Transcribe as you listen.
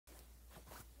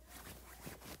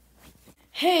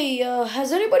Hey,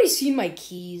 has anybody seen my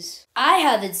keys? I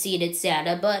haven't seen it,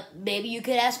 Santa, but maybe you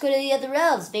could ask one of the other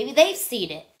elves. Maybe they've seen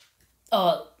it.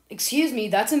 Excuse me,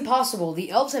 that's impossible.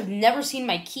 The elves have never seen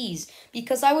my keys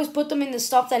because I always put them in the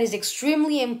stuff that is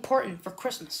extremely important for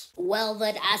Christmas. Well,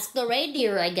 then ask the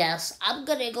reindeer, I guess. I'm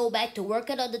gonna go back to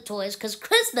working on the toys because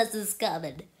Christmas is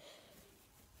coming.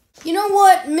 You know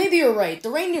what? Maybe you're right.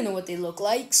 The reindeer know what they look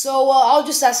like, so I'll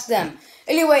just ask them.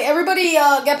 Anyway, everybody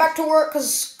get back to work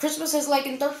because Christmas is like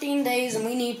in 13 days and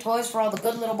we need toys for all the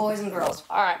good little boys and girls.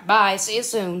 Alright, bye. See you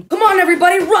soon. Come on,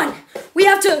 everybody, run! We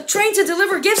have to train to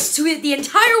deliver gifts to the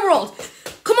entire world.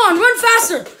 Come on, run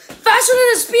faster! Faster than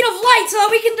the speed of light so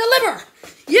that we can deliver!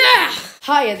 Yeah!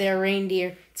 Hiya there,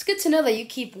 reindeer. It's good to know that you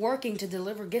keep working to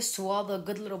deliver gifts to all the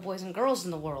good little boys and girls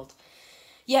in the world.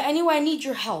 Yeah, anyway, I need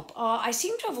your help. I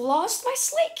seem to have lost my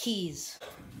sleigh keys.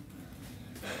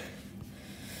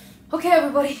 Okay,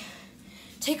 everybody,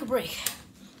 take a break.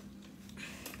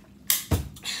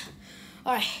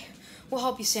 Alright, we'll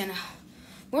help you, Santa.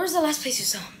 Where's the last place you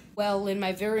saw him? Well, in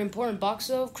my very important box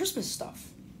of Christmas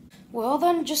stuff. Well,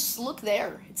 then just look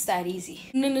there. It's that easy.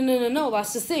 No,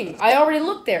 that's the thing. I already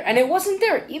looked there, and it wasn't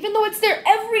there, even though it's there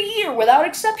every year without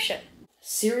exception.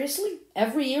 Seriously?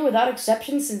 Every year without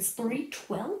exception since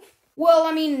 312? Well,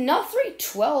 I mean, not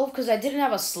 312, because I didn't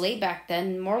have a sleigh back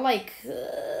then. More like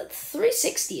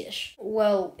 360-ish.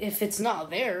 Well, if it's not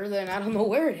there, then I don't know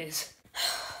where it is.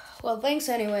 Well, thanks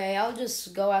anyway. I'll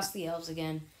just go ask the elves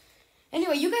again.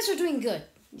 Anyway, you guys are doing good.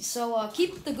 So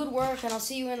keep the good work, and I'll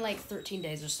see you in like 13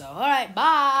 days or so. All right,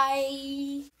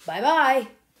 bye. Bye-bye.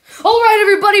 All right,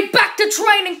 everybody, back to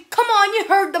training. Come on, you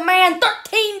heard the man.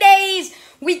 13 days.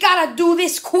 We gotta do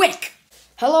this quick.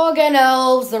 Hello again,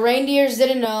 elves. The reindeers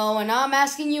didn't know, and I'm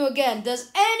asking you again.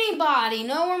 Does anybody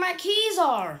know where my keys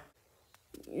are?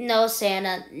 No,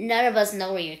 Santa. None of us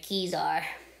know where your keys are.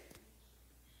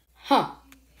 Huh.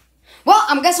 Well,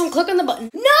 I guess I'm clicking the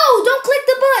button. No, don't click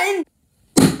the button!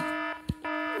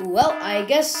 Well, I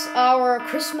guess our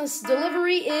Christmas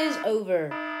delivery is over.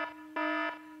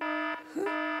 Huh?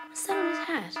 What's that on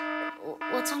his hat?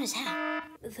 What's on his hat?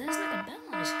 There's like a bell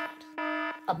on his hat.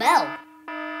 A bell?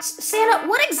 Santa,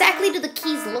 what exactly do the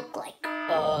keys look like?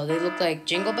 They look like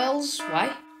jingle bells.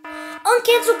 Why?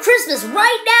 Uncancel Christmas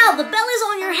right now! The bell is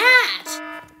on your hat!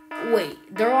 Wait,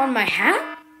 they're on my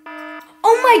hat?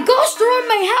 Oh my gosh, they're on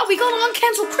my hat! We gotta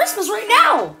uncancel Christmas right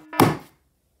now!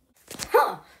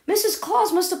 Huh, Mrs.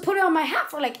 Claus must have put it on my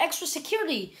hat for like extra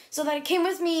security so that it came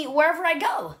with me wherever I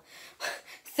go.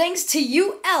 Thanks to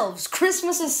you elves,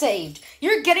 Christmas is saved.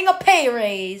 You're getting a pay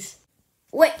raise.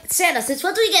 Wait, Santa, since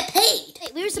when do we get paid?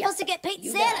 Hey, we were supposed to get paid.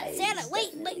 Santa, wait,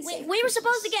 we were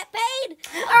supposed to get paid?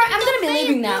 Alright, I'm gonna be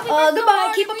leaving now.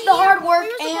 Goodbye, keep up the hard work,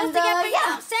 and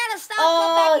yeah. Santa, stop,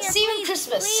 come back here, see you in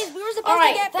Christmas. Please, we were supposed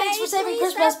to get paid. Thanks for saving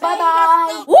Christmas,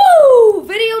 bye-bye. Woo!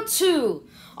 Video 2.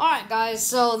 Alright, guys,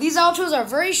 so these outros are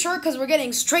very short because we're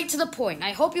getting straight to the point.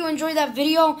 I hope you enjoyed that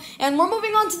video, and we're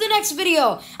moving on to the next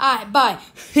video. Alright, bye.